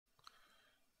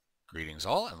Greetings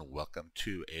all and welcome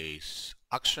to a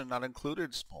oxygen not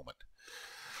included moment.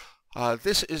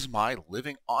 This is my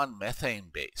living on methane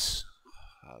base.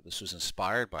 This was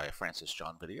inspired by a Francis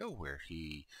John video where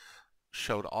he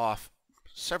showed off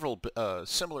several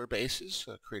similar bases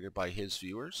created by his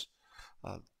viewers.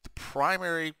 The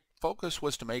primary focus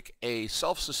was to make a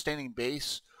self-sustaining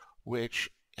base which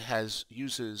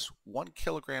uses 1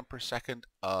 kilogram per second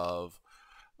of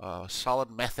solid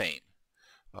methane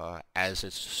as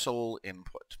its sole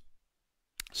input.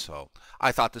 So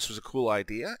I thought this was a cool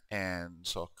idea, and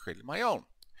so I created my own.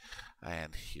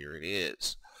 And here it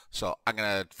is. So I'm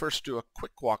going to first do a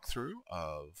quick walkthrough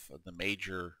of the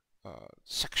major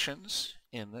sections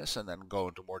in this, and then go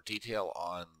into more detail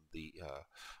on the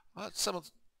some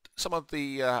of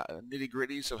the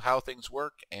nitty-gritties of how things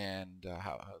work and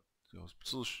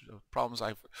problems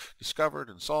I've discovered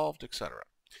and solved, etc.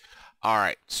 All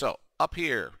right, so up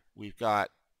here we've got.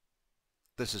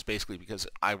 This is basically because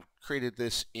I created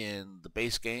this in the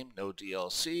base game, no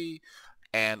DLC,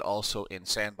 and also in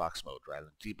sandbox mode rather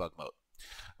than debug mode.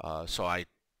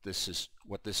 This is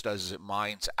what this does is it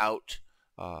mines out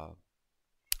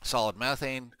solid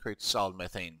methane, creates solid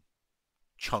methane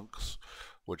chunks,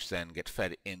 which then get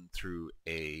fed in through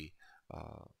a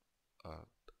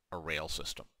rail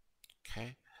system.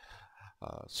 Okay,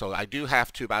 so I do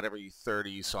have to about every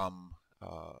 30-ish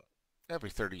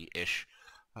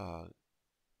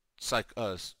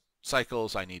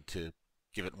cycles I need to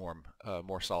give it more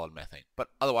solid methane, but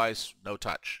otherwise no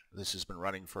touch. This has been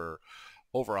running for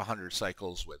over 100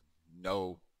 cycles with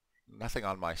nothing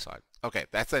on my side. Okay,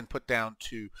 that's then put down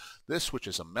to this, which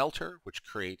is a melter, which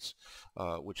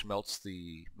melts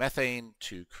the methane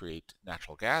to create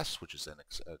natural gas, which is then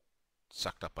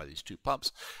sucked up by these two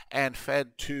pumps and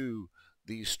fed to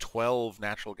these 12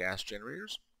 natural gas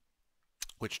generators,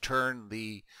 which turn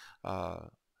the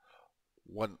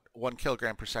 1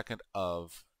 kilogram per second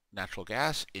of natural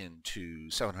gas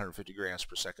into 750 grams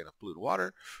per second of polluted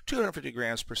water, 250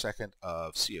 grams per second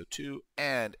of CO2,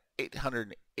 and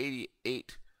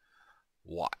 888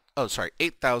 watts.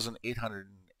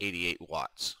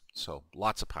 So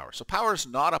lots of power. So power is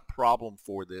not a problem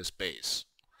for this base.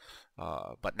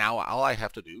 But now all I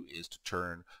have to do is to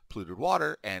turn polluted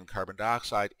water and carbon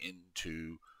dioxide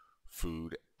into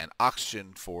food and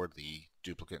oxygen for the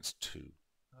duplicates to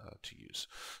use.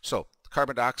 So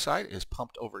carbon dioxide is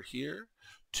pumped over here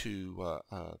to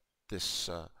this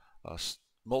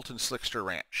molten slickster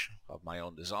ranch of my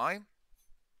own design,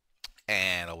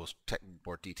 and I will take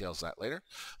more details of that later.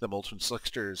 The molten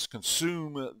slicksters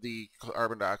consume the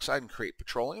carbon dioxide and create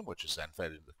petroleum, which is then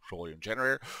fed into the petroleum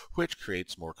generator, which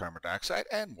creates more carbon dioxide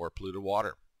and more polluted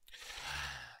water.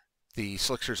 The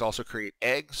slicksters also create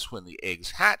eggs. When the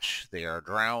eggs hatch, they are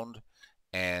drowned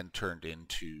and turned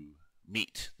into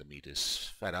meat. The meat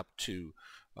is fed up to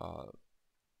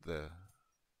the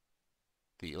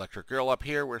electric grill up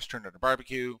here where it's turned into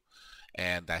barbecue,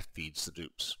 and that feeds the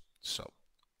dupes. So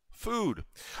food.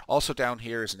 Also down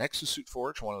here is an exosuit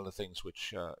forge. One of the things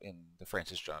which in the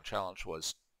Francis John challenge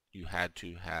was you had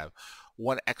to have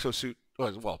one exosuit,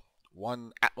 well,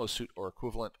 one atmosuit or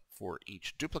equivalent for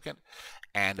each duplicate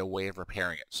and a way of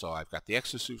repairing it. So I've got the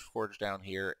exosuit forge down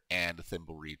here and a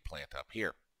thimbleweed plant up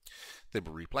here.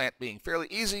 Thimbleweed plant being fairly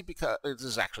easy because this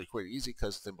is actually quite easy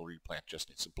because thimbleweed plant just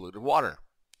needs some polluted water.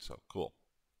 So cool.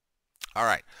 All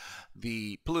right,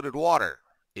 the polluted water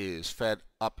is fed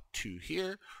up to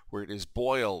here where it is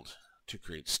boiled to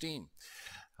create steam.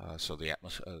 So the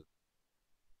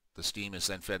steam is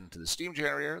then fed into the steam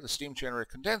generator. The steam generator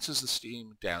condenses the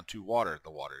steam down to water.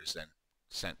 The water is then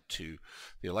sent to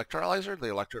the electrolyzer. The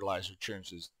electrolyzer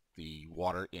turns the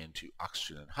water into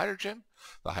oxygen and hydrogen.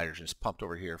 The hydrogen is pumped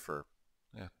over here for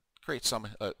create some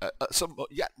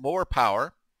yet more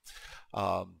power.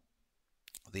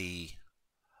 The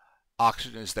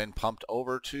oxygen is then pumped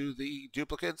over to the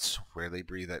duplicates where they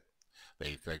breathe it.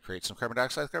 They create some carbon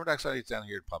dioxide. Carbon dioxide is down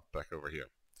here and pumped back over here.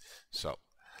 So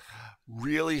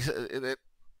really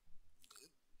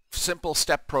simple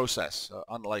step process,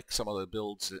 unlike some of the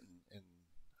builds in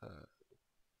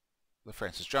the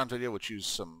Francis John video, which use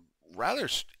some rather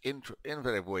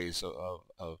innovative ways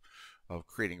of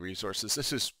creating resources.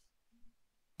 This is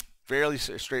fairly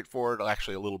straightforward,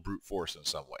 actually a little brute force in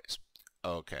some ways.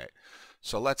 Okay,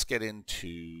 so let's get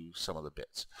into some of the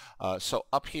bits. So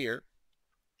up here,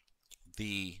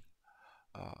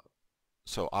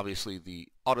 so obviously the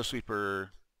auto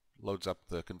sweeper loads up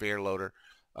the conveyor loader.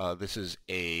 This is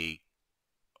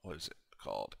what is it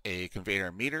called? A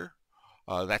conveyor meter.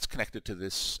 That's connected to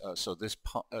this, so this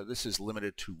is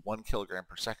limited to 1 kilogram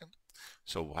per second.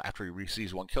 So after he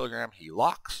receives 1 kilogram, he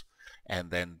locks,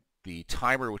 and then the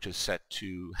timer, which is set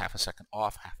to half a second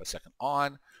off, half a second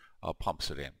on, pumps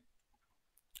it in.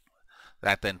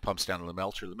 That then pumps down to the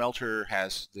melter. The melter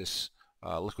has this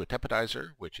liquid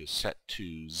temperature, which is set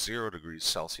to 0 degrees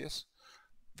Celsius.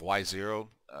 Why 0?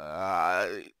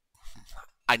 I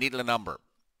needed a number.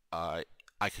 I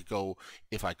could go,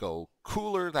 if I go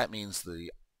cooler, that means the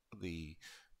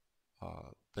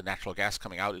natural gas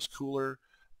coming out is cooler,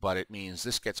 but it means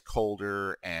this gets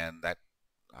colder, and that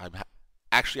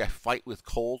actually I fight with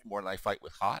cold more than I fight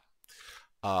with hot.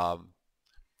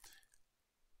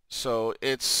 So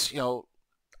it's,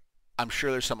 I'm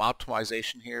sure there's some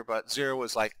optimization here, but 0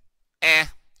 is like, eh.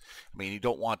 I mean, you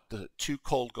don't want the too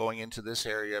cold going into this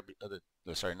area.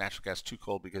 Natural gas too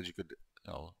cold, because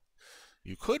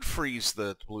you could freeze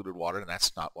the polluted water, and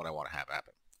that's not what I want to have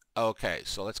happen. Okay,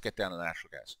 so let's get down to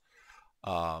natural gas.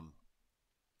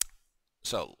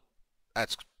 So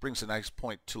that brings a nice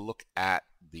point to look at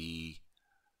the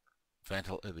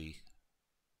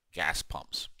gas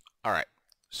pumps. All right,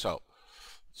 so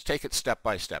let's take it step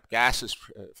by step. Gas is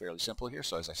fairly simple here.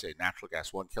 So as I say, natural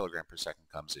gas 1 kilogram per second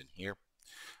comes in here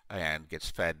and gets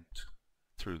fed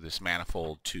through this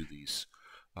manifold to these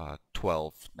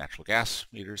 12 natural gas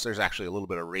meters. There's actually a little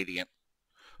bit of radiant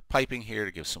piping here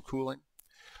to give some cooling.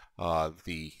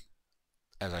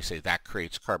 As I say, that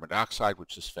creates carbon dioxide,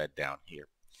 which is fed down here.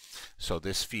 So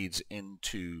this feeds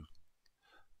into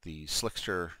the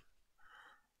Slickster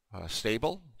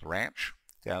stable, the ranch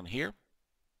down here.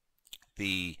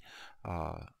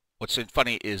 What's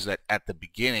funny is that at the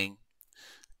beginning,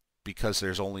 because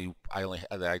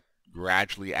I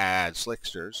gradually add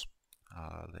Slicksters,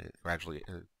 gradually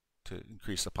to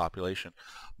increase the population,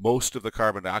 most of the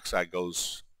carbon dioxide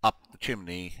goes up the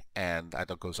chimney, and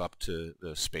that goes up to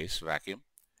the space vacuum.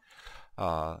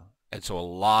 And so a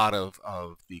lot of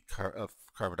the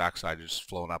carbon dioxide is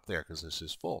flowing up there because this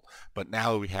is full. But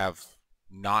now we have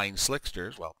 9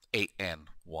 Slicksters, well, 8 and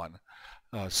 1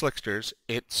 Slicksters.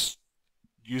 It's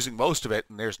using most of it,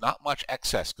 and there's not much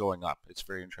excess going up. It's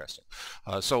very interesting.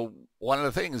 So one of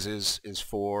the things is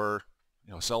for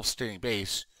self-sustaining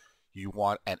base, you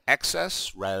want an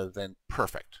excess rather than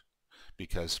perfect,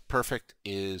 because perfect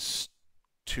is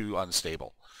too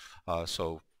unstable.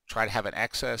 So try to have an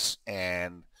excess,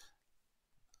 and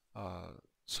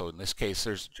so in this case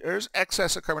there's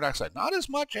excess of carbon dioxide. Not as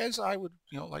much as I would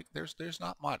like. There's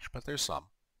not much, but there's some.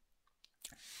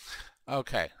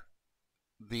 Okay,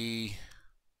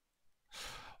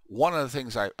 one of the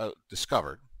things I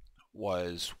discovered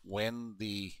was when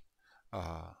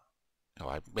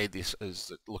I made this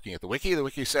is looking at the wiki. The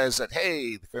wiki says that,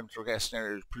 hey, the natural gas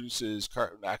standard produces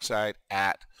carbon dioxide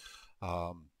at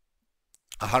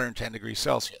 110 degrees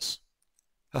Celsius.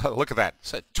 Look at that. It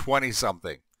said 20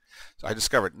 something. So I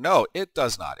discovered, no, it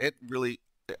does not. It really,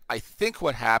 I think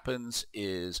what happens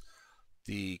is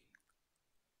there's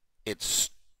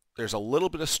a little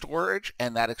bit of storage,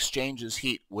 and that exchanges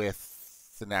heat with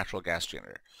the natural gas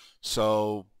generator.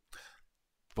 So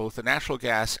both the natural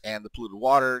gas and the polluted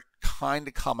water kind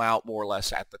of come out more or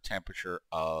less at the temperature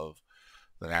of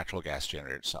the natural gas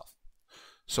generator itself.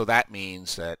 So that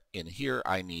means that in here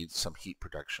I need some heat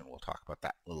production. We'll talk about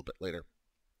that a little bit later.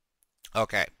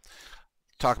 Okay,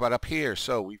 talk about up here.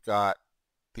 So we've got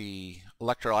the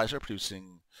electrolyzer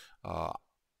producing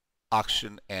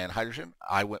oxygen and hydrogen.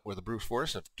 I went with the brute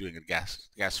force of doing a gas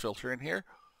filter in here.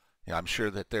 I'm sure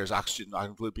that there's oxygen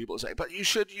non-fluid people say, but you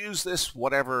should use this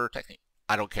whatever technique.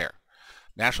 I don't care.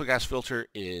 Natural gas filter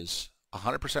is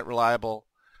 100% reliable,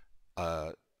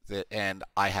 and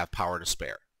I have power to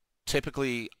spare.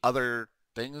 Typically, other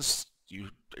things,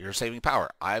 you're saving power.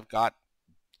 I've got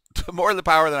more of the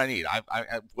power than I need.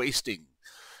 I'm wasting,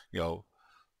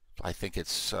 I think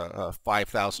it's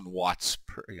 5,000 watts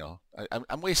per,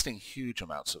 I'm wasting huge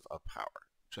amounts of power.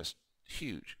 Just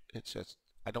huge. It's just,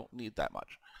 I don't need that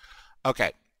much.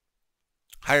 Okay.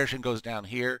 Hydrogen goes down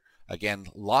here. Again,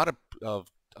 a lot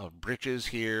of bridges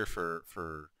here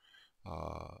for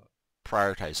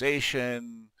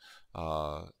prioritization,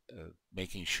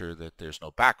 making sure that there's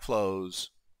no backflows,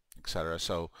 etc.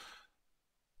 So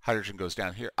hydrogen goes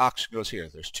down here, oxygen goes here.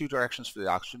 There's 2 directions for the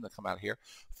oxygen that come out here.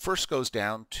 First goes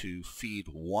down to feed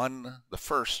the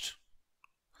first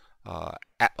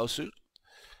atmosuit.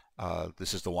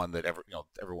 This is the one that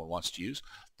everyone wants to use.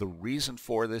 The reason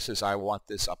for this is I want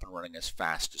this up and running as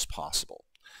fast as possible,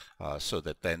 so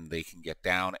that then they can get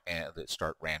down and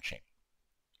start ranching.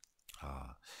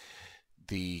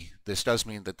 This does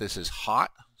mean that this is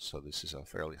hot, so this is a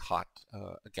fairly hot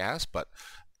gas, but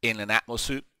in an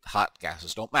atmosuit, hot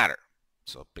gases don't matter,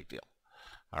 so big deal.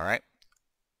 All right,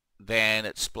 then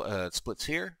it splits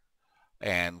here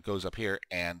and goes up here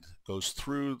and goes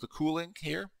through the cooling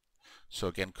here. So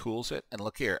again, cools it. And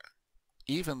look here,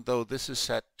 even though this is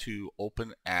set to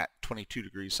open at 22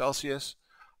 degrees Celsius,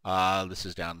 this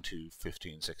is down to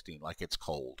 15, 16, like it's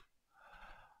cold.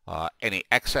 Any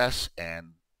excess,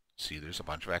 and see there's a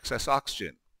bunch of excess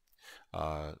oxygen,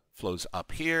 flows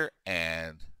up here,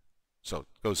 and so it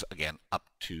goes again up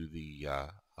to the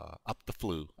up the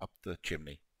flue, up the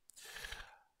chimney.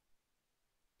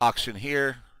 Oxygen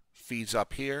here feeds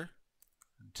up here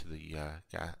into the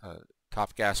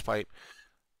top gas pipe.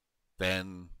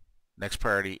 Then next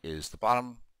priority is the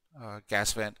bottom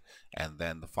gas vent, and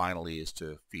then finally is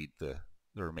to feed the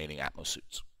remaining Atmos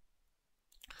suits.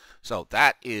 So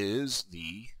that is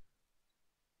the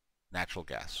natural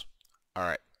gas. All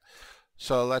right,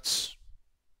 so that's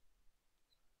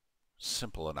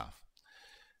simple enough.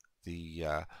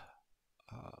 The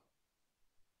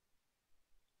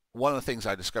one of the things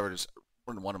I discovered is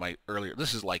in one of my earlier,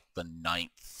 this is like the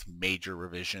 9th major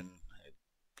revision.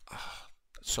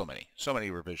 So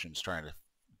many revisions trying to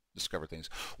discover things.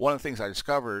 One of the things I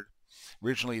discovered,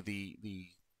 originally the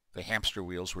hamster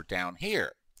wheels were down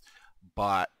here,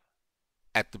 but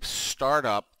at the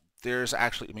startup, there's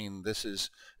actually, I mean,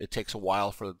 it takes a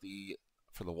while for the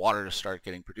water to start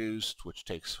getting produced, which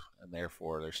takes, and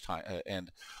therefore there's time,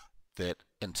 and that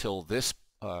until this,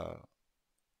 the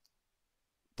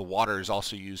water is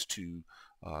also used to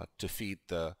feed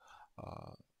the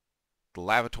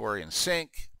lavatory and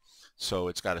sink, so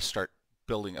it's got to start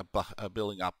building up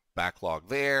backlog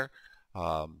there.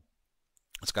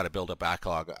 It's got to build a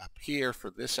backlog up here for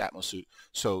this Atmos suit.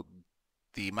 So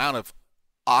the amount of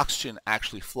oxygen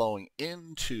actually flowing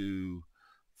into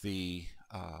the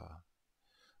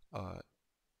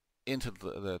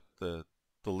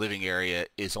living area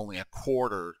is only a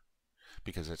quarter,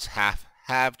 because it's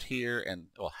halved here, and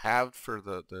well, halved for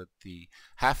the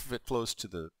half of it flows to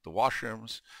the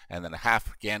washrooms, and then a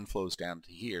half again flows down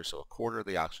to here, so a quarter of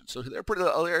the oxygen. So they're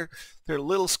a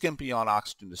little skimpy on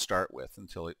oxygen to start with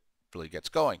until it really gets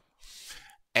going.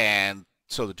 And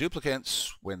so the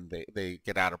duplicants, when they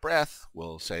get out of breath,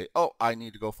 will say, oh, I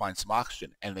need to go find some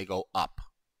oxygen, and they go up.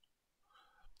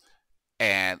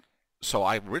 And so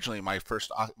I originally, I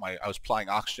was applying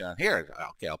oxygen on here.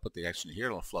 Okay, I'll put the oxygen here,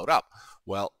 it'll float up.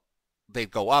 Well,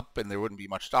 they'd go up, and there wouldn't be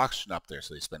much oxygen up there,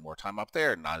 so they spend more time up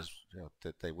there, and not as,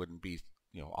 that they wouldn't be,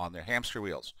 on their hamster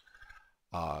wheels.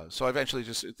 So I eventually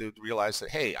just realized that,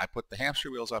 hey, I put the hamster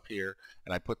wheels up here,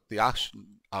 and I put the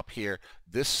oxygen up here.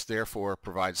 This, therefore,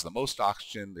 provides the most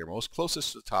oxygen. They're most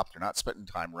closest to the top. They're not spending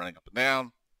time running up and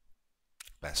down.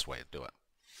 Best way to do it.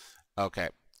 Okay,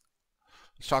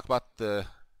 let's talk about the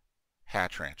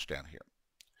hatch ranch down here.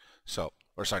 So,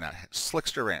 or sorry, not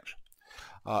Slickster ranch.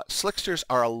 Slicksters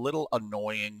are a little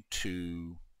annoying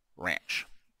to ranch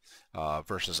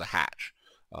versus a hatch.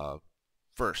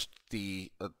 First, the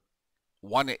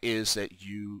one is that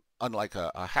you, unlike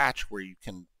a hatch where you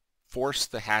can force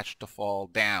the hatch to fall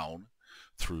down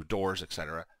through doors,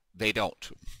 etc., they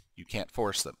don't. You can't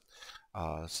force them.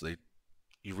 So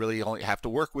you really only have to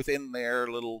work within their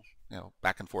little,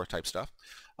 back and forth type stuff.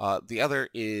 The other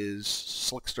is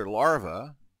Slickster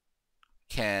larvae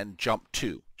can jump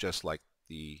too, just like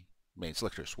the main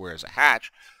Slicksters, whereas a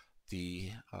hatch,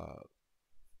 the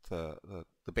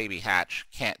baby hatch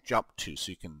can't jump to, so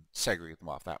you can segregate them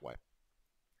off that way.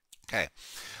 Okay.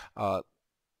 One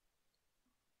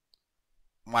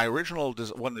of the original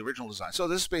designs. So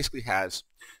this basically has,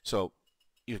 so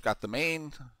you've got the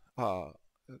main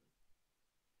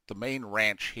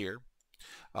ranch here.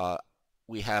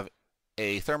 We have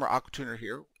a thermal aquatuner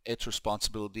here. Its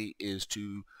responsibility is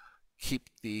to keep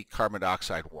the carbon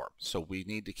dioxide warm. So we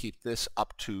need to keep this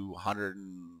up to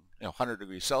 100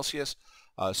 degrees Celsius,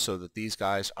 so that these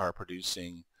guys are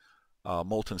producing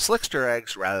molten Slickster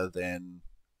eggs rather than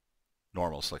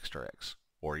normal Slickster eggs,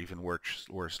 or even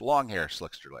worse long hair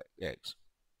Slickster eggs.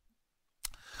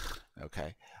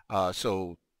 Okay,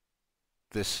 so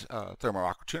this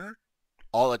thermal aquatuner,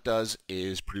 all it does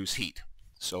is produce heat.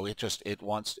 So it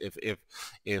wants, if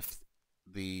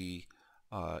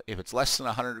it's less than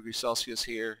 100 degrees Celsius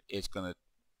here, it's going to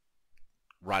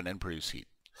run and produce heat.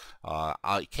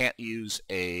 I can't use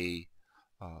where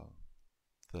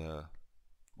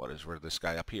this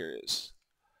guy up here is.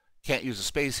 Can't use a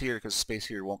space here, because space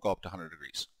here won't go up to 100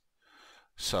 degrees.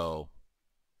 So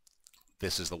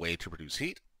this is the way to produce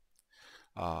heat.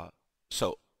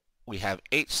 So we have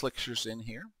 8 Slicksters in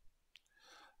here,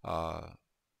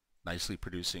 nicely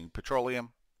producing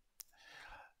petroleum.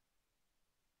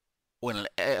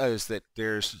 Is that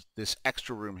there's this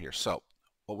extra room here. So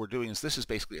what we're doing is, this is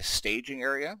basically a staging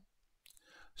area.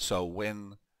 So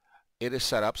when it is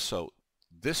set up, so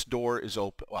this door is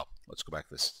open. Well, let's go back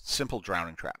to this simple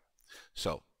drowning trap.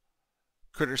 So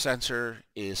Critter sensor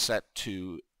is set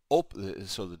to open,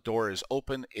 so the door is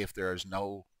open if there is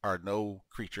no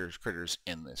critters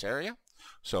in this area.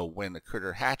 So when the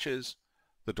critter hatches,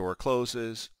 the door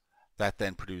closes. That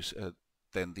then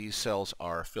then these cells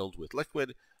are filled with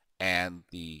liquid, and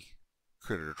the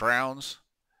critter drowns.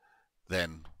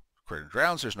 Then critter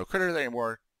drowns. There's no critter there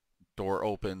anymore. Door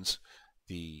opens.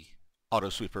 The auto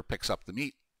sweeper picks up the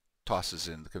meat, tosses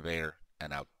in the conveyor,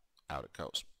 and out it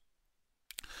goes.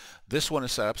 This one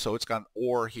is set up so it's got an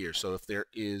OR here. So if there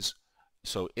is,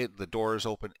 the door is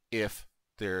open if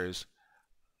there's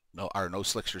no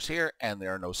slicksters here, and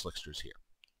there are no slicksters here.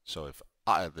 So if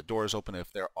the door is open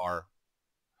if there are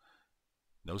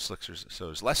no slicksters, so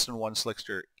there's less than one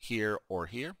slickster here or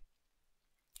here.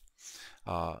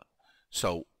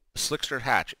 So slickster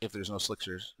hatch if there's no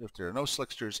slicksters. If there are no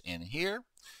slicksters in here,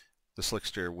 the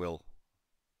slickster will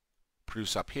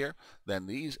produce up here. Then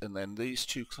these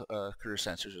two critter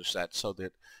sensors are set so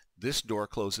that this door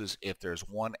closes if there's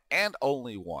one and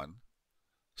only one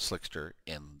slickster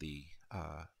in the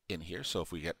in here. So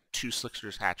if we get two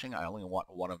slicksters hatching, I only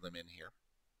want one of them in here.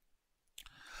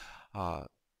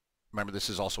 Remember, this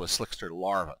is also a slickster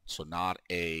larva, so not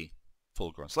a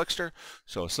full-grown slickster.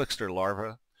 So a slickster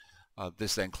larva,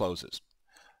 this then closes.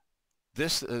 The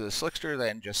slickster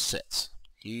then just sits.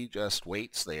 He just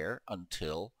waits there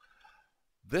until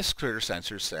this critter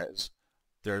sensor says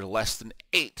there are less than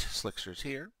 8 slicksters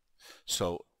here.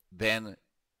 So then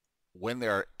when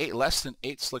there are less than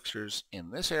 8 slicksters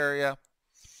in this area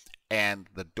and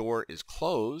the door is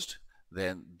closed,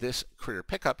 then this critter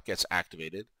pickup gets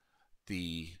activated.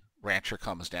 The rancher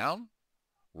comes down,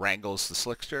 wrangles the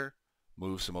slickster,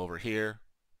 moves him over here,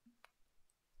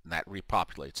 and that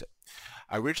repopulates it.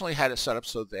 I originally had it set up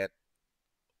so that,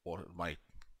 or my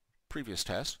previous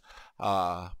test,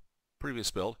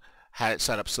 previous build, had it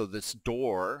set up so this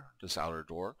outer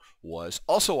door, was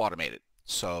also automated.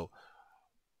 So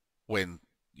when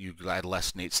you had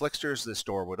less than 8 slicksters, this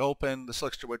door would open, the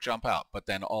slickster would jump out, but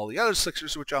then all the other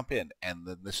slicksters would jump in, and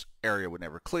then this area would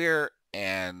never clear,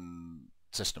 and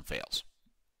system fails.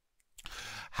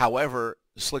 However,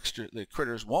 the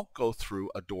critters won't go through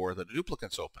a door that a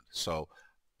duplicant's opened. So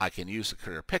I can use the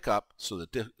critter pickup so the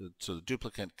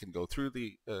duplicant can go through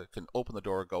can open the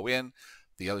door, go in.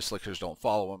 The other slicksters don't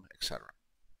follow him, etc.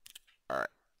 All right.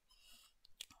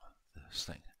 This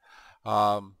thing.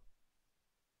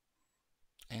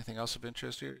 Anything else of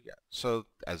interest here? Yeah. So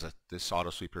this auto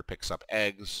sweeper picks up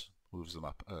eggs, moves them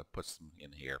up, puts them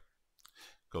in here,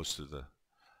 goes through the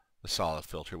solid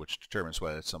filter, which determines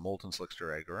whether it's a molten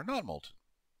slickster egg or a non-molten.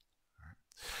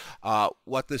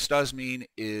 What this does mean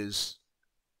is,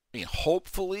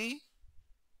 hopefully,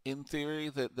 in theory,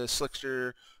 that the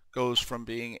slickster goes from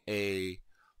being a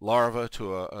larva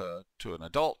to an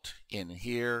adult in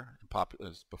here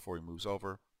before he moves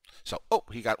over. So,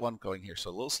 he got one going here. So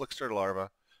a little slickster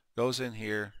larva goes in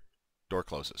here, door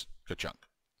closes. Good chunk.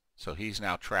 So he's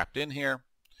now trapped in here,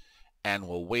 and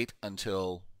we'll wait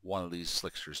until one of these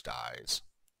slicksters dies.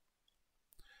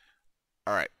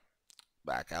 All right,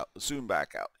 back out, zoom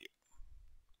back out here.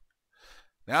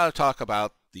 Now to talk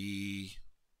about the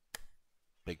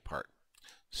big part.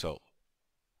 So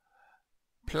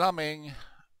plumbing.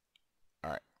 All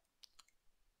right.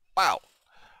 Wow.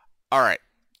 All right.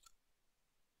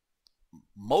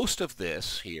 Most of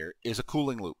this here is a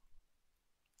cooling loop.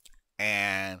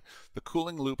 And the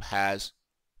cooling loop has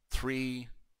 3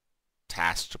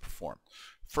 tasks to perform.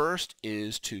 First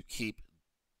is to keep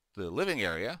the living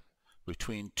area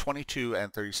between 22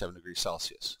 and 37 degrees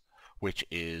Celsius, which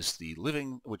is the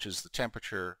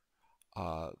temperature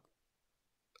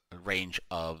range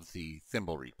of the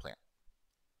thimbleweed plant.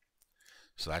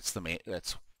 So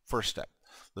that's first step.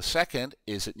 The second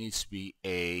is it needs to be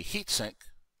a heat sink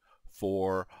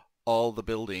for all the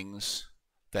buildings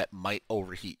that might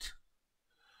overheat.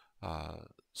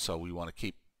 So we want to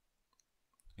keep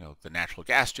the natural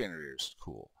gas generators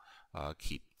cool,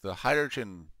 keep the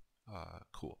hydrogen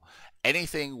cool.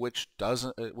 Anything which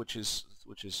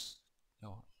is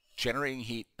generating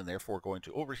heat and therefore going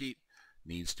to overheat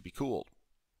needs to be cooled.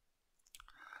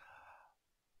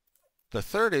 The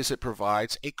third is it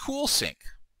provides a cool sink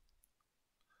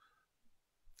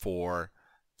for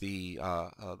the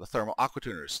thermal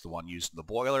aquatuners, the one used in the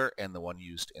boiler and the one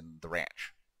used in the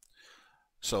ranch.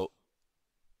 So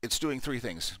it's doing 3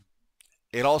 things.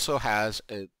 It also has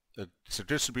it's a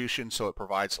distribution, so it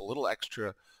provides a little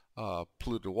extra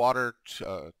polluted water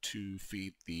to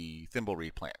feed the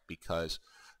thimbleweed plant, because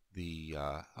the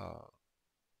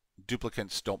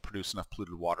duplicants don't produce enough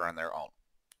polluted water on their own.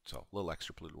 So a little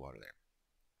extra polluted water there.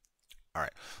 All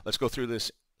right, let's go through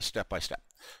this step by step.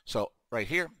 So right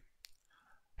here,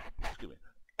 Excuse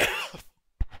me.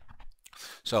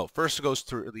 So first it goes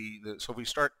through so we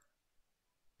start,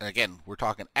 again, we're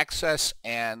talking excess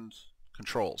and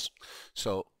controls.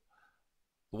 So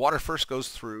the water first goes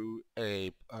through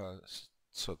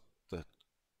so the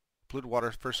polluted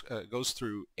water first goes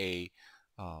through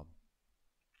um,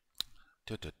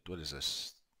 what is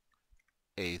this?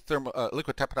 A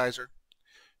liquid tepidizer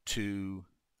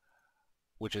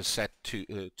which is set to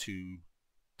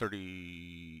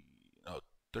 30, no,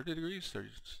 30 degrees. 30,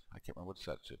 I can't remember what it's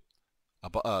set to.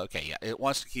 Okay, yeah, it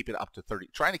wants to keep it up to 30,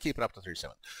 trying to keep it up to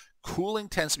 37. Cooling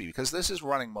tends to be, because this is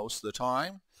running most of the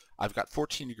time, I've got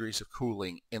 14 degrees of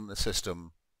cooling in the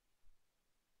system,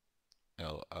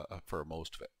 for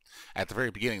most of it. At the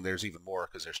very beginning, there's even more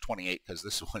because there's 28 because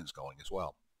this one's going as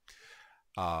well.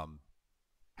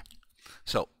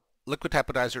 So liquid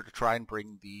tepidizer to try and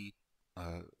bring the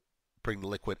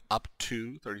liquid up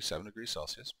to 37 degrees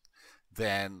Celsius.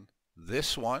 Then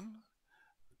this one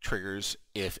triggers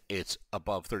if it's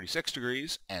above 36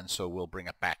 degrees, and so we'll bring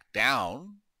it back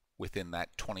down within that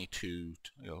 22,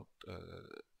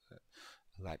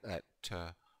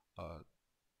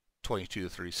 22 to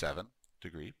 37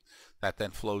 degree. That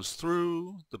then flows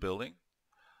through the building,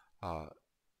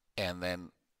 and then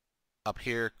up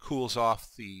here cools off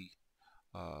the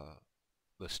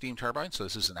steam turbine. So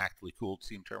this is an actively cooled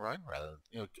steam turbine, rather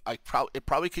than, it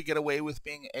probably could get away with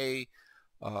being a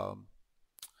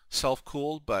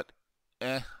self-cooled, but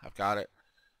I've got it.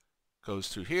 Goes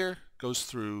through here, goes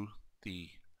through the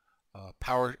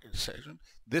power section.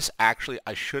 This actually,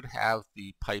 I should have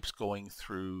the pipes going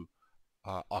through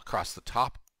across the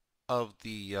top of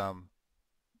the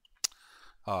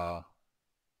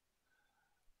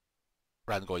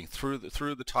rather than going through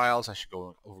the tiles. I should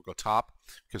go top,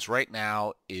 because right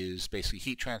now is basically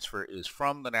heat transfer is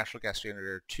from the natural gas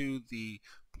generator to the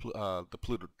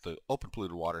open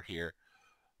polluted water here,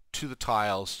 to the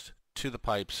tiles, to the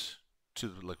pipes, to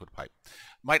the liquid pipe.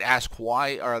 Might ask,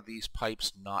 why are these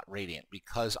pipes not radiant?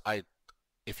 Because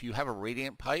if you have a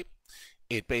radiant pipe,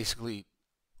 it basically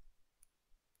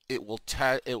it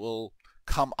will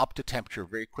come up to temperature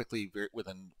very quickly,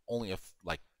 within only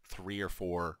like 3 or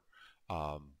 4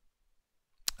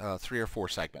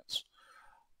 segments.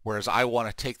 Whereas I want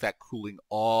to take that cooling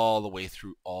all the way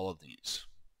through all of these,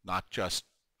 not just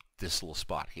this little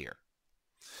spot here.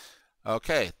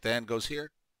 Okay, then goes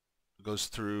here, goes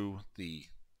through the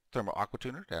thermal aqua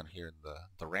tuner down here in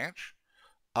the ranch,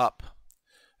 up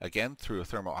again through a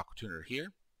thermal aqua tuner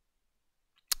here,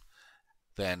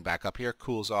 then back up here,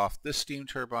 cools off this steam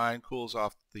turbine, cools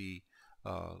off the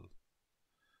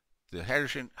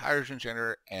hydrogen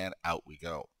generator, and out we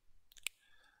go.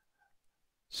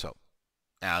 So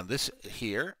now this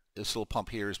little pump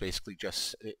here is basically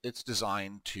it's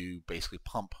designed to basically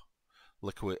pump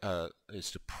liquid,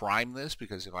 is to prime this,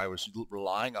 because if I was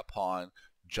relying upon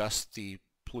just the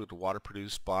polluted water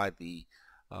produced by the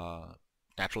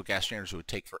natural gas generators, it would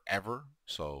take forever.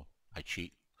 So I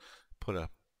cheat, put a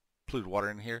polluted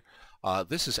water in here.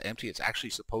 This is empty. It's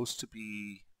actually supposed to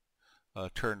be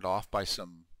turned off by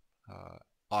some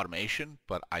automation,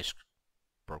 but I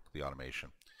broke the automation.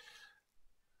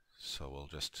 So I'll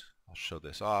show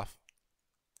this off.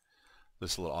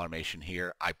 This little automation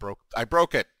here, I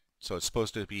broke it. So it's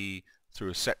supposed to be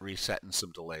through a set reset and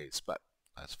some delays, but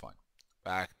that's fine.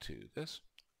 Back to this.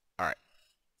 All right.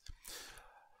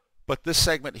 But this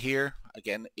segment here,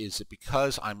 again, is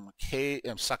because I'm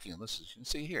sucking, this, as you can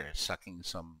see here, sucking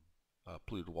some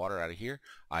polluted water out of here.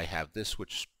 I have this,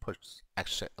 which puts a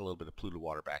little bit of polluted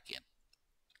water back in.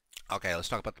 Okay, let's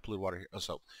talk about the polluted water here. Oh,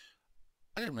 so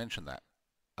I didn't mention that.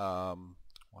 I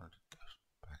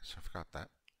forgot that.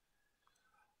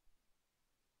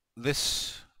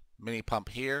 This mini pump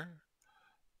here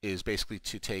is basically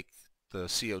to take the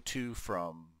CO2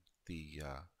 from the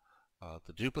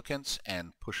duplicants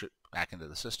and push it back into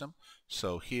the system.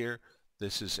 So here,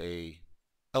 this is a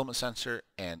element sensor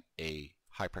and a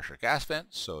high pressure gas vent.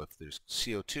 So if there's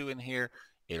CO2 in here,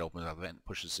 it opens up the vent and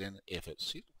pushes in. If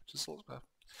it's just a little bit.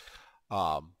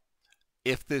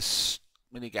 If this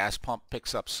mini gas pump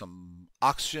picks up some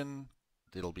oxygen,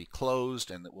 it'll be closed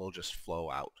and it will just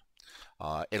flow out.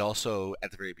 It also,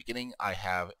 at the very beginning, I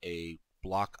have a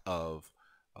block of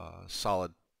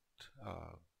solid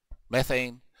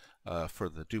methane for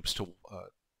the dupes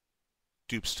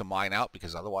to mine out,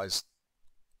 because otherwise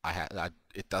I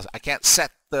can't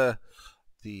set the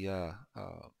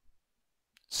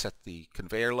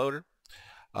conveyor loader,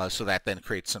 so that then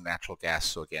creates some natural gas.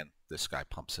 So again, this guy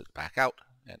pumps it back out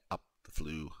and up the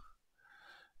flue.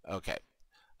 Okay.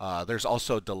 There's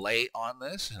also a delay on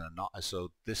this, and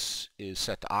so this is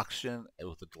set to oxygen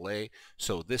with a delay.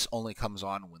 So this only comes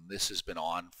on when this has been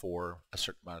on for a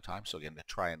certain amount of time. So again, to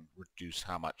try and reduce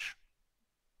how much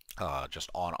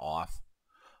just on off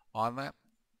on that.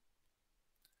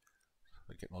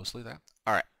 I get mostly that.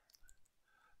 All right.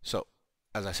 So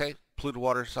as I say, polluted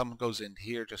water, some goes into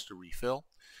here just to refill.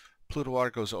 Polluted water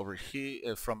goes over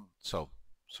here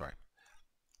sorry,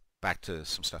 back to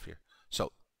some stuff here.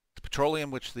 So the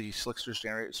petroleum which the slicksters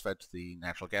generate is fed to the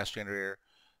natural gas generator.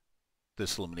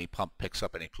 This little mini pump picks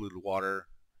up any polluted water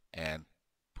and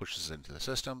pushes it into the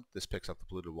system. This picks up the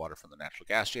polluted water from the natural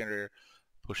gas generator,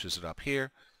 pushes it up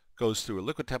here, goes through a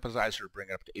liquid temperizer to bring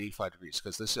it up to 85 degrees,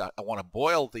 because this I want to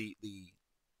boil the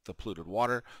polluted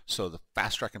water, so the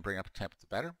faster I can bring up the temp, the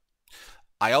better.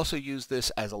 I also use this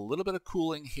as a little bit of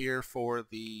cooling here for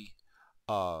the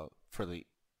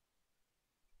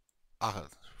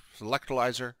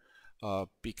electrolyzer,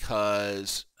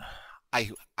 because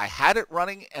I had it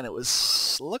running and it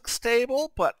looked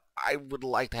stable, but I would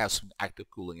like to have some active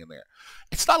cooling in there.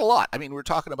 It's not a lot. I mean, we're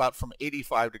talking about from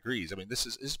 85 degrees. I mean, this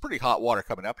is pretty hot water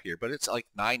coming up here, but it's like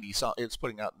 90. So it's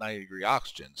putting out 90-degree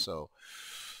oxygen. So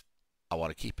I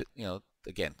want to keep it.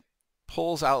 Again,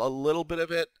 pulls out a little bit of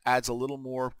it, adds a little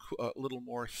more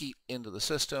heat into the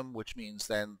system, which means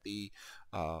then the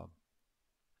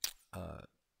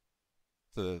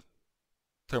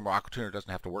thermoactivator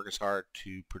doesn't have to work as hard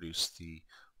to produce the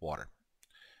water.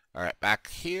 All right, back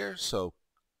here. So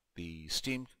the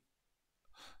steam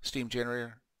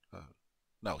generator,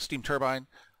 steam turbine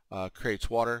creates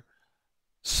water.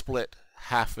 Split,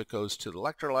 half of it goes to the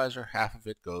electrolyzer, half of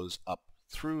it goes up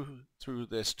through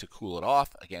this to cool it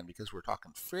off. Again, because we're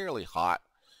talking fairly hot.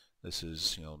 This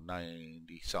is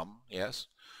 90 some, yes.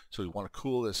 So we want to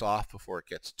cool this off before it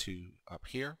gets to up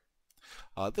here.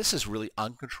 This is really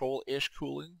uncontrolled-ish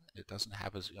cooling. It doesn't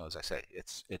have as I say,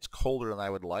 it's colder than I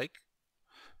would like,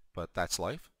 but that's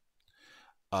life.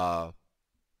 That's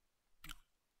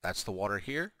the water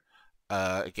here.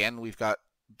 Again, we've got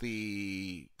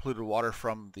the polluted water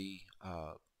from the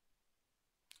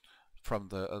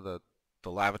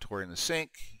lavatory in the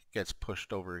sink, gets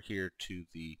pushed over here to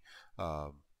the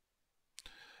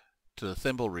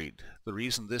thimble reed. The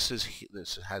reason this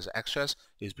has excess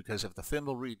is because if the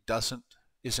thimble reed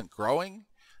isn't growing,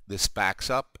 this backs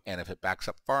up, and if it backs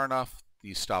up far enough,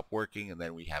 these stop working, and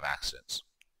then we have accidents.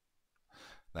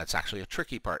 That's actually a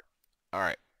tricky part. All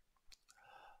right.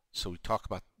 So we talk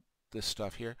about this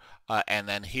stuff here, and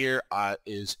then here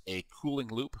is a cooling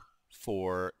loop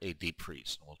for a deep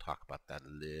freeze. We'll talk about that a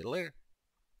little later.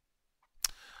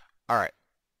 All right.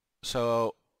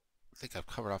 So I think I've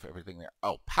covered off everything there.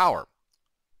 Oh, power.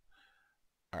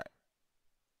 All right.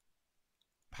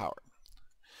 Power.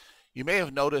 You may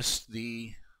have noticed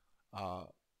the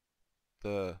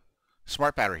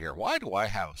smart battery here. Why do I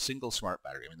have a single smart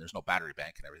battery? I mean, there's no battery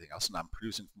bank and everything else, and I'm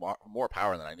producing more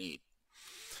power than I need.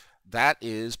 That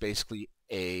is basically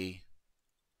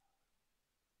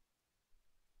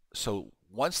so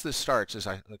once this starts,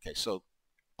 so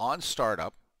on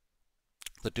startup,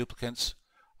 the duplicants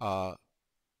are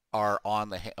on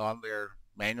their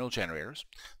manual generators.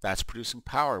 That's producing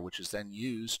power, which is then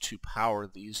used to power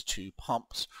these two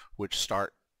pumps, which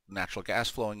start natural gas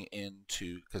flowing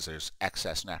into, because there's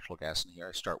excess natural gas in here.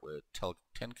 I start with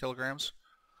 10 kilograms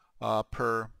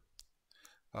per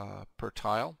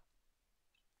tile,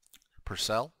 per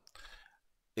cell.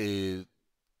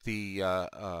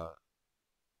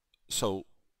 So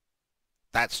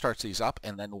that starts these up,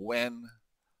 and then when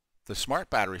the smart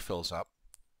battery fills up,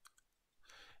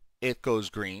 it goes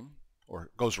green, or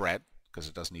goes red, because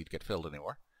it doesn't need to get filled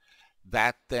anymore.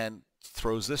 That then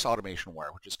throws this automation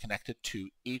wire, which is connected to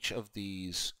each of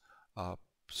these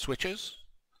switches.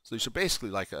 So these are basically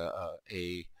like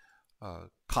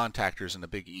contactors in a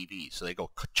big EV. So they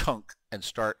go chunk and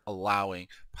start allowing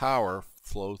power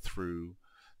flow through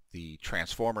the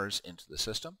transformers into the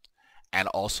system, and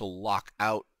also lock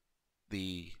out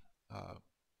the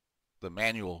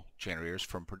manual generators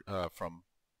from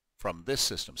this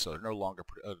system. So they're no longer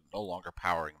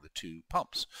powering the two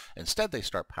pumps. Instead, they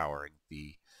start powering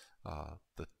the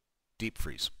deep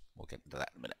freeze. We'll get into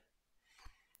that in a minute.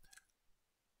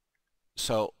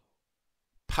 So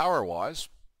power-wise,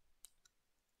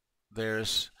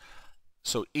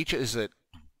 so each is a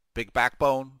big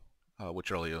backbone,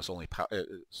 which really is only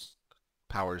powers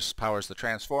the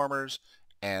transformers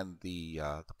and the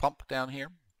pump down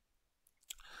here.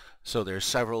 So there's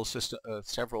several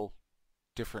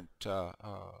different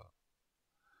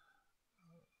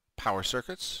power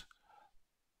circuits.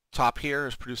 Top here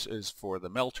is for the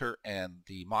melter and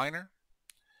the miner.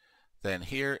 Then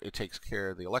here it takes care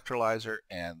of the electrolyzer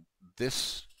and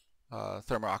this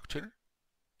thermo-aqua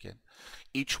again.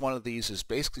 Each one of these is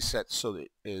basically set so that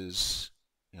it is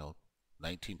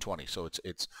 1920. So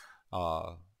it's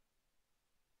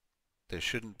there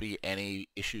shouldn't be any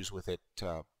issues with it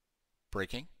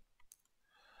breaking.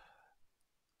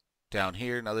 Down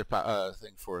here, another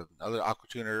thing for another aqua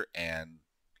tuner and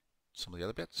some of the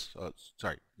other bits.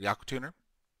 Sorry, the aqua tuner.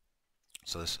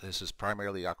 So this is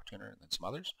primarily the aqua tuner and then some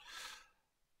others.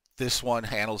 This one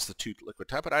handles the 2 liquid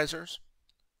typodizers.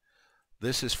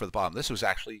 This is for the bottom. This was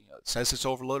actually, it says it's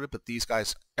overloaded, but these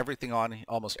guys,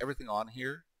 almost everything on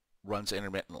here runs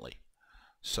intermittently.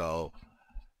 So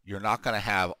you're not going to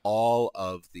have all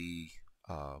of the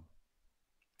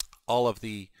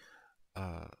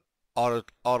auto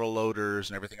loaders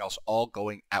and everything else all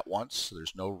going at once, so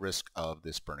there's no risk of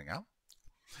this burning out.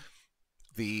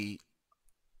 The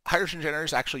hydrogen generator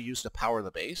is actually used to power the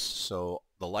base, so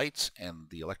the lights and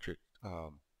the electric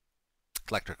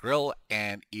grill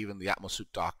and even the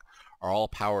Atmosuit dock are all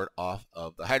powered off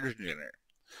of the hydrogen generator.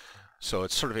 So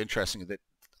it's sort of interesting that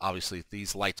obviously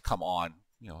these lights come on,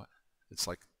 it's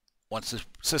like once the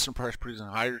system produces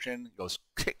hydrogen, it goes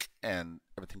kick and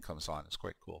everything comes on. It's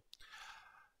quite cool.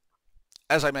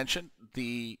 As I mentioned,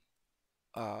 the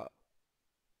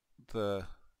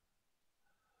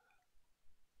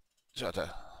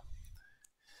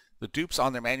dupes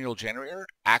on their manual generator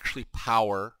actually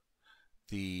power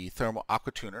the thermal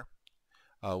aqua tuner,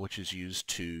 which is used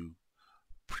to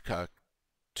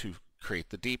create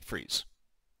the deep freeze.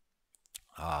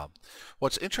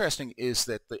 What's interesting is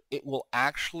that the thermal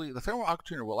aqua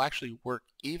tuner will actually work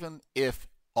even if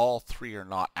all 3 are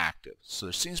not active. So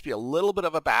there seems to be a little bit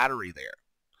of a battery there.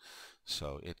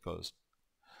 So it goes,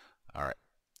 all right.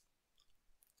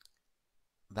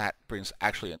 That brings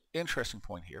actually an interesting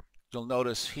point here. You'll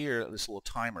notice here this little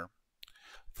timer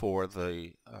for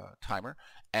the timer,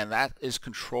 and that is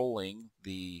controlling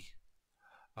the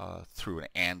through an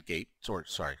AND gate, or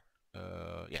sorry,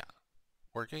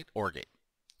 OR gate.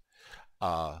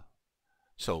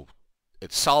 So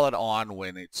it's solid on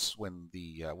when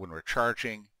we're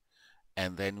charging,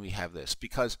 and then we have this.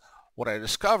 Because what I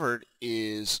discovered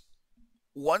is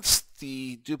once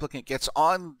the duplicate gets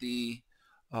on the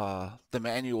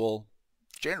manual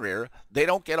generator, they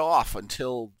don't get off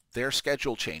until their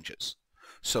schedule changes.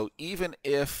 So even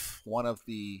if one of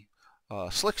the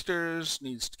slicksters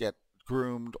needs to get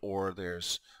groomed, or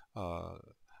there's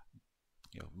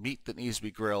meat that needs to be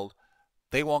grilled,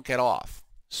 they won't get off.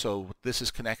 So this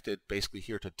is connected basically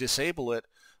here to disable it.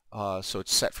 So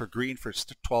it's set for green for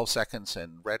 12 seconds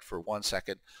and red for 1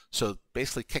 second. So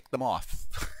basically kick them off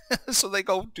so they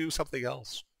go do something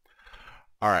else.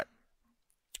 All right.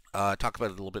 Talk about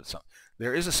it a little bit. So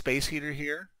there is a space heater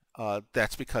here.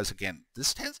 That's because, again,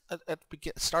 this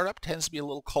startup tends to be a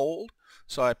little cold.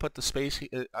 So I put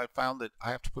the I found that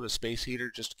I have to put a space heater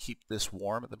just to keep this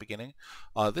warm at the beginning.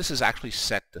 This is actually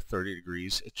set to 30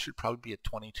 degrees. It should probably be at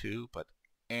 22, but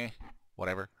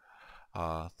whatever.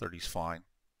 30's fine.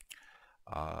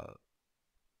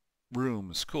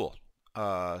 Rooms, cool.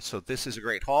 So this is a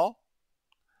great hall.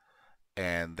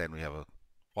 And then we have a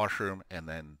washroom and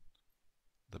then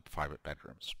the private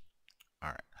bedrooms. All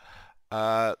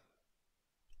right.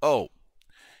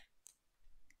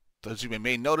 As you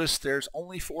may notice, there's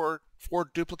only four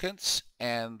duplicates,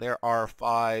 and there are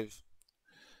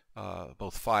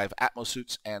both 5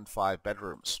 Atmosuits and 5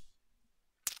 bedrooms.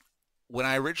 When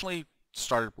I originally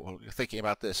started thinking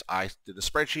about this, I did a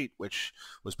spreadsheet, which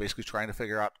was basically trying to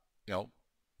figure out,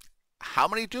 how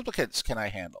many duplicates can I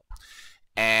handle?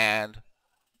 And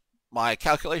my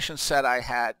calculation said I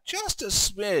had just a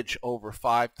smidge over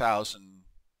 5,000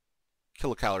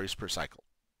 kilocalories per cycle.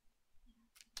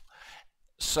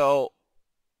 So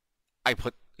I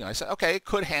put, I said, okay, it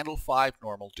could handle 5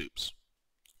 normal dupes,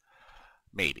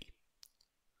 maybe.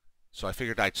 So I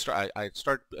figured I'd start,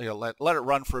 let it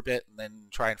run for a bit, and then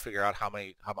try and figure out how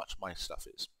much my stuff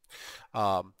is.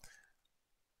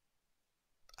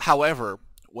 However,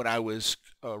 when I was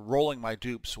rolling my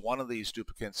dupes, one of these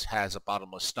duplicates has a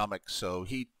bottomless stomach, so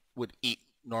he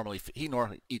normally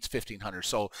eats 1,500.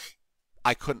 So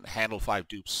I couldn't handle 5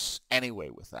 dupes anyway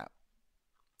with that.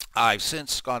 I've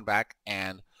since gone back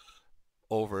and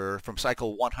from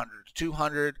cycle 100 to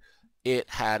 200, it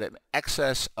had an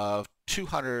excess of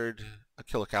 200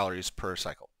 kilocalories per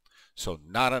cycle. So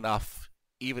not enough.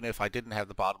 Even if I didn't have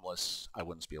the bottomless, I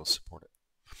wouldn't be able to support it.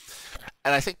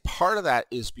 And I think part of that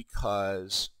is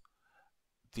because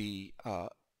the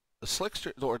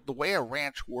slickster, or the way a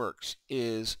ranch works,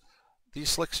 is these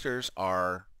slicksters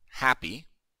are happy,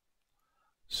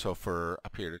 so for a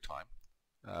period of time,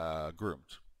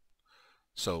 groomed.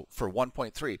 So for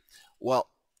 1.3, well,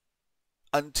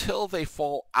 until they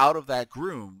fall out of that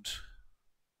groomed,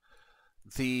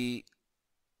 the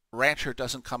rancher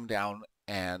doesn't come down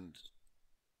and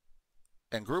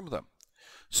groom them.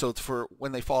 So for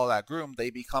when they fall out of that groom, they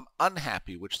become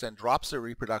unhappy, which then drops their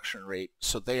reproduction rate.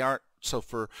 So they aren't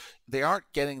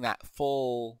getting that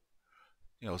full,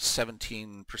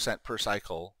 17% per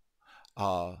cycle,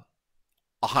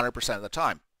 100% of the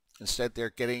time. Instead, they're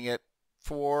getting it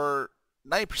for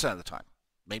 90% of the time,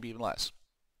 maybe even less.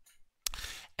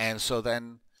 And so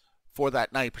then for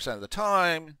that 90% of the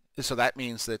time, so that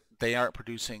means that they aren't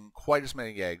producing quite as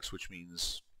many eggs, which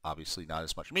means obviously not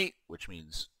as much meat, which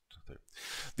means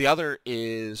the other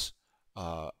is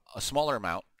a smaller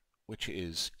amount, which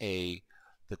is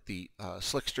that the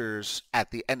slicksters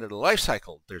at the end of the life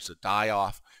cycle, there's a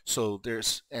die-off. So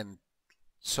there's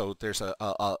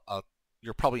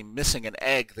you're probably missing an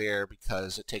egg there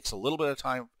because it takes a little bit of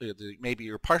time. Maybe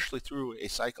you're partially through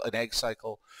an egg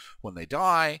cycle when they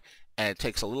die, and it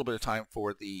takes a little bit of time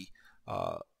for the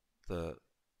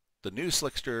new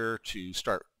slickster to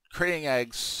start creating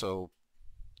eggs, so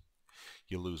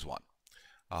you lose one.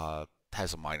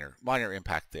 Has a minor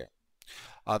impact there.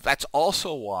 That's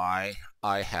also why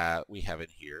we have in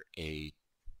here a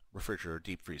refrigerator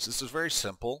deep freeze. This is very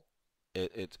simple.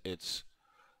 It's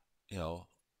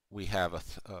we have a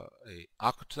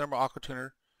thermal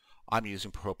aquatuner. I'm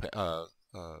using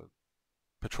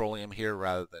petroleum here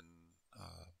rather than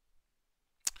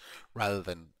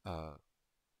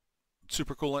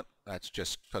supercoolant. That's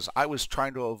just because I was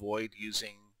trying to avoid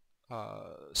using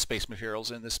space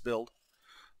materials in this build.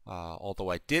 Although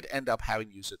I did end up having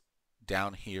to use it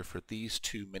down here for these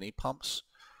two mini pumps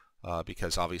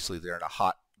because obviously they're in a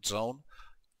hot zone.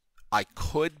 I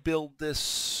could build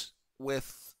this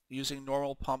with using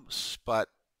normal pumps, but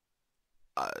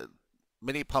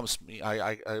mini pumps,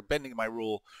 I bending my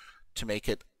rule to make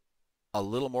it a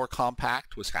little more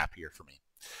compact was happier for me.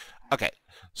 Okay,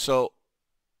 so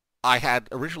I had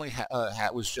originally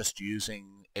was just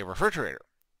using a refrigerator,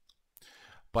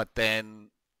 but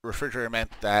then refrigerator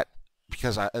meant that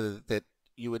because that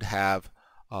you would have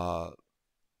the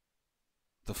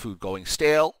food going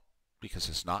stale because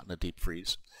it's not in a deep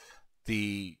freeze.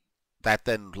 That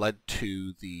then led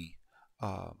to the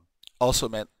also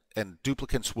meant, and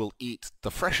duplicants will eat the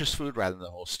freshest food rather than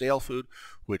the whole stale food,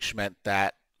 which meant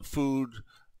that food,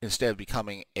 instead of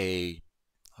becoming a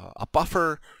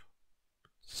buffer,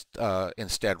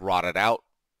 instead rotted out.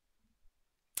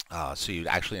 So you'd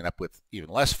actually end up with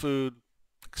even less food,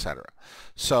 etc.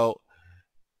 So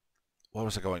what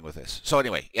was I going with this? So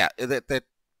anyway, yeah, that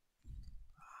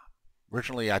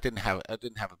originally I didn't have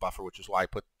a buffer, which is why I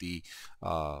put the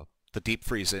deep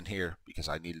freeze in here because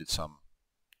I needed some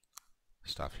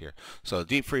stuff here. So the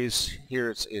deep freeze here,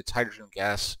 it's hydrogen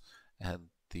gas and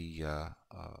the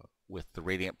with the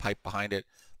radiant pipe behind it.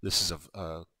 This is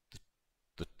the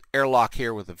airlock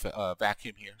here with a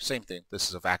vacuum here. Same thing. This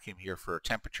is a vacuum here for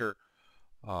temperature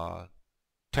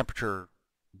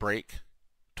break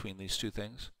between these two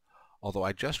things. Although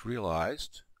I just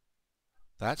realized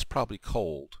that's probably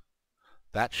cold.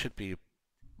 That should be,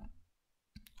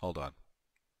 hold on.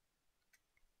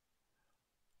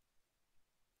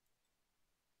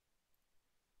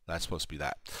 That's supposed to be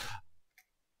that.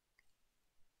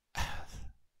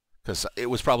 Because it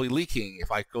was probably leaking.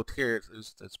 If I go here,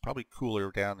 it's probably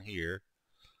cooler down here.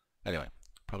 Anyway,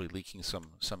 probably leaking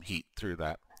some heat through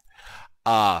that.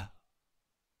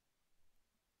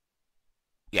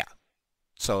 Yeah.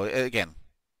 So again,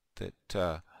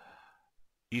 that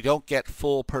you don't get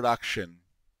full production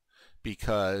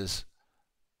because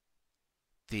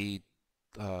the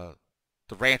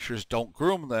ranchers don't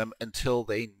groom them until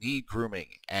they need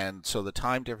grooming, and so the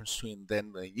time difference between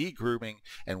then they need grooming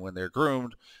and when they're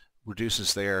groomed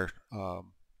reduces their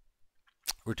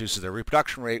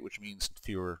reproduction rate, which means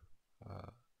fewer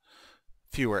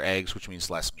eggs, which means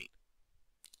less meat.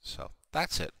 So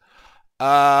that's it.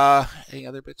 Any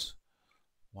other bits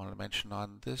wanted to mention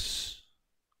on this?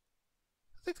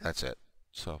 I think that's it.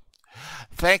 So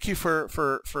thank you for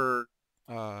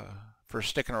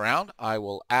sticking around. I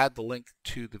will add the link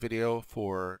to the video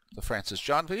for the Francis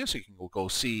John video so you can go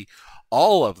see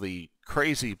all of the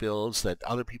crazy builds that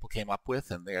other people came up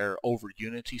with and their over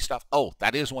Unity stuff. Oh,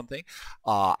 that is one thing.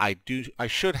 I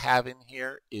should have in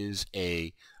here is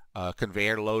a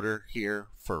conveyor loader here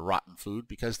for rotten food,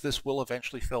 because this will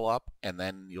eventually fill up and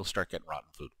then you'll start getting rotten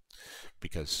food,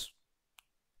 because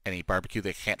any barbecue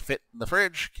that can't fit in the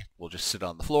fridge will just sit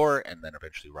on the floor and then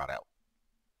eventually rot out.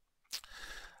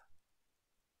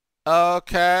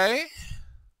 Okay.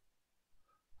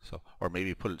 So, or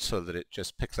maybe put it so that it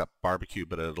just picks up barbecue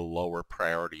but at a lower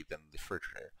priority than the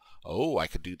refrigerator. Oh, I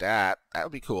could do that. That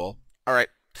would be cool. All right.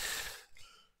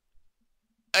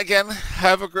 Again,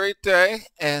 have a great day,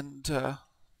 and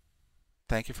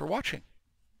thank you for watching.